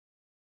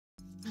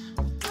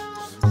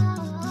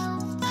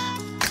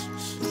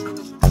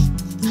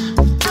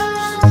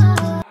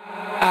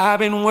I've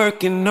been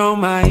working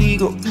on my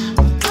ego.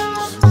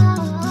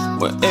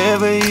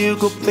 Wherever you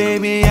go,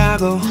 baby, I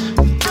go.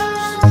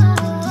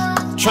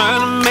 Trying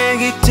to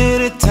make it to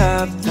the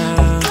top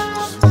now.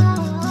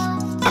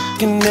 I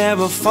can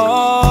never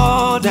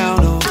fall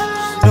down, no,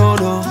 no,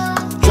 no.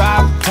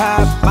 Drop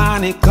top,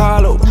 Monte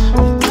Carlo.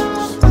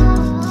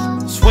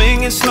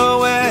 Swinging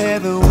slow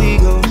wherever we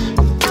go.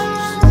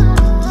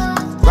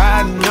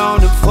 Riding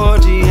on the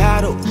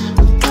Forgiato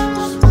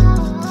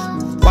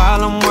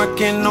while I'm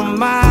working on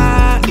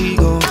my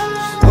ego.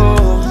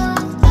 Oh,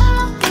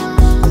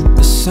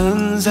 the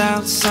sun's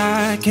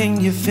outside, can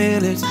you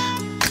feel it?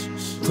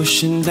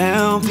 Pushing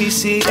down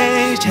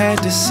PCH,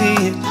 had to see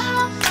it.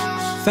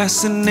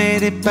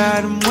 Fascinated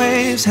by them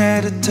waves,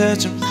 had to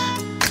touch them.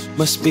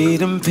 Must be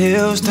them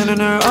pills turning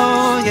her,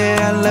 oh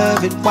yeah, I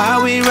love it.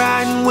 While we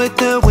riding with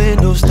the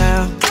windows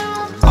down,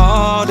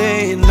 all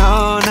day and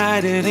all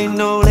night, it ain't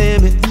no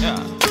limit.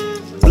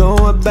 Blow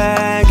a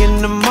bag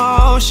in the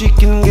mall, she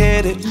can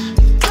get it.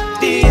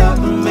 The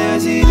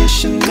Marques, the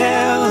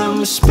Chanel,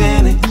 I'ma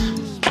spin it.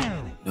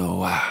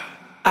 No,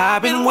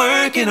 I've been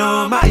working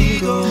on my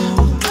ego.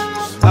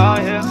 Oh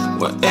yeah.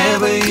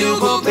 Wherever you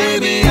go,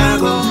 baby, I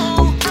go.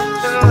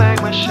 Feeling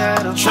like my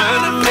shadow.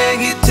 Trying to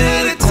make it to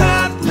the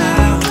top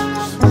now.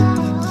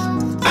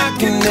 I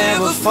can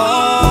never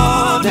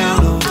fall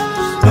down, no,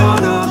 no,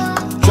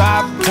 no.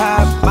 Drop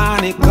top,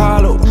 Monte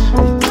Carlo.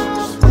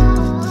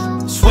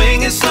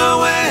 Swinging slow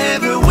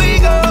wherever we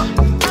go.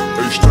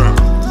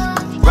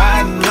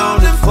 Riding on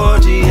the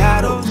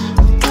Forgiato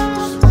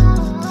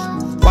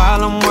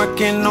while I'm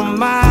working on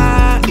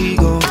my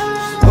ego.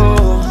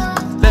 Oh,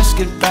 let's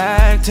get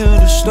back to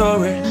the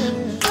story.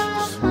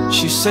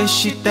 She say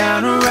she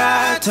down to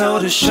ride,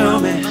 told her show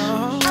me.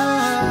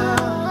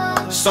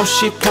 So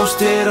she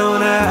posted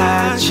on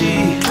her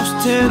IG.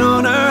 Posted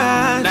on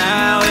her IG.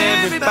 Now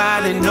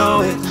everybody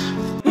know it.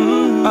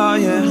 Oh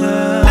yeah.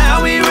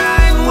 Now we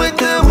riding with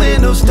the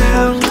windows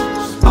down,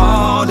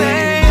 all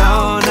day,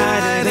 all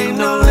night, it ain't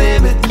no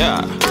limit.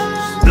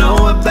 Blow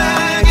a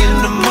bag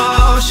in the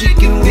mall, she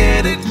can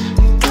get it.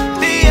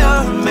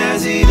 The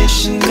Marques, the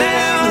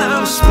Chanel,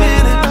 I'm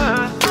spinning.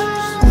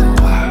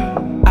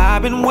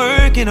 I've been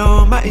working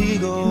on my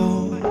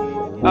ego.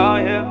 Oh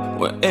yeah.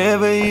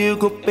 Wherever you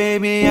go,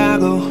 baby, I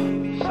go.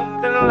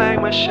 Something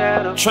like my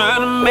shadow.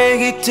 Trying to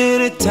make it to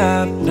the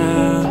top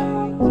now.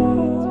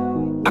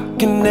 I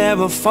can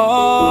never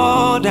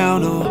fall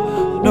down,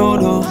 no, no,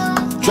 no.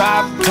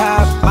 Drop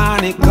top,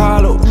 Monte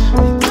Carlo.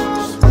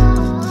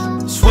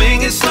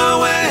 Swinging slow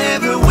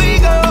wherever we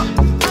go.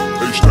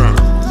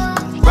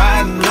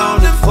 Riding on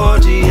the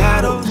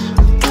Forgiato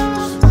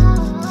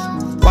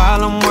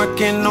while I'm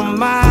working on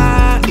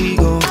my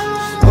ego.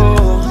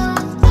 Oh,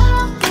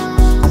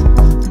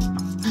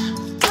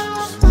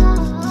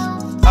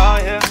 oh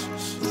yeah.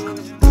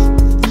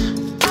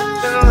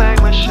 Feeling like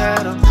my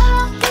shadow.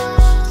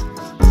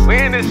 We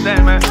in this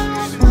thing, man.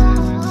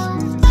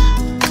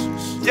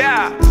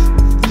 Yeah.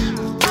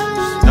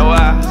 No,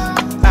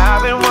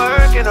 I've been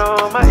working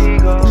on my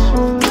ego.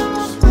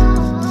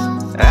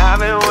 I've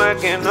been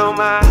working on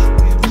my.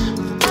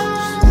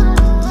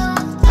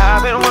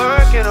 I've been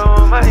working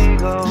on my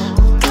ego.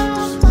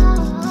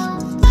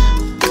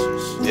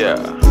 Yeah.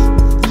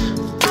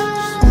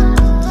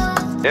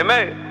 Yeah,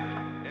 mate.